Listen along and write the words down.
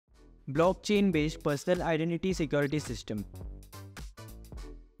blockchain-based personal identity security system.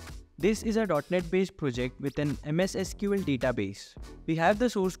 This is a .NET-based project with an MSSQL database. We have the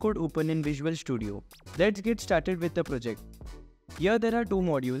source code open in Visual Studio. Let's get started with the project. Here there are two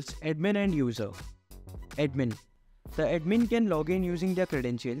modules, admin and user. Admin. The admin can log in using their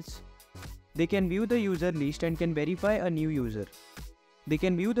credentials. They can view the user list and can verify a new user. They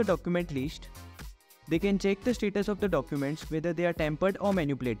can view the document list. They can check the status of the documents, whether they are tampered or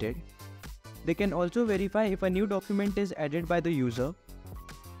manipulated. They can also verify if a new document is added by the user.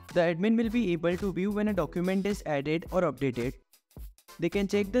 The admin will be able to view when a document is added or updated. They can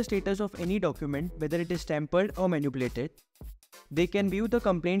check the status of any document, whether it is tampered or manipulated. They can view the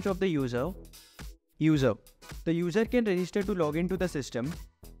complaints of the user. The user can register to log into the system.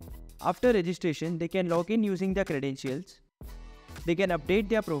 After registration, they can log in using their credentials. They can update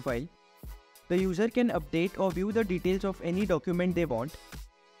their profile. The user can update or view the details of any document they want.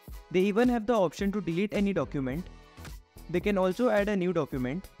 They even have the option to delete any document. They can also add a new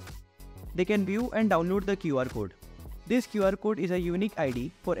document. They can view and download the QR code. This QR code is a unique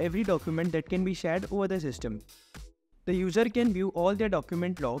ID for every document that can be shared over the system. The user can view all their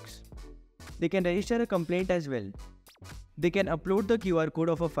document logs. They can register a complaint as well. They can upload the QR code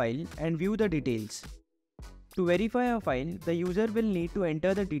of a file and view the details. To verify a file, the user will need to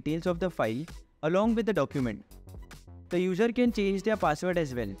enter the details of the file along with the document. The user can change their password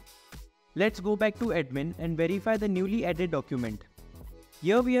as well. Let's go back to admin and verify the newly added document.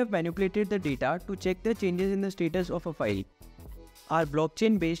 Here we have manipulated the data to check the changes in the status of a file. Our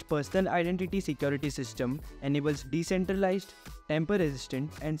blockchain-based personal identity security system enables decentralized,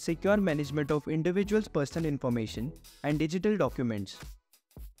 tamper-resistant, and secure management of individuals' personal information and digital documents.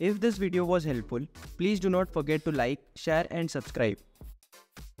 If this video was helpful, please do not forget to like, share, and subscribe.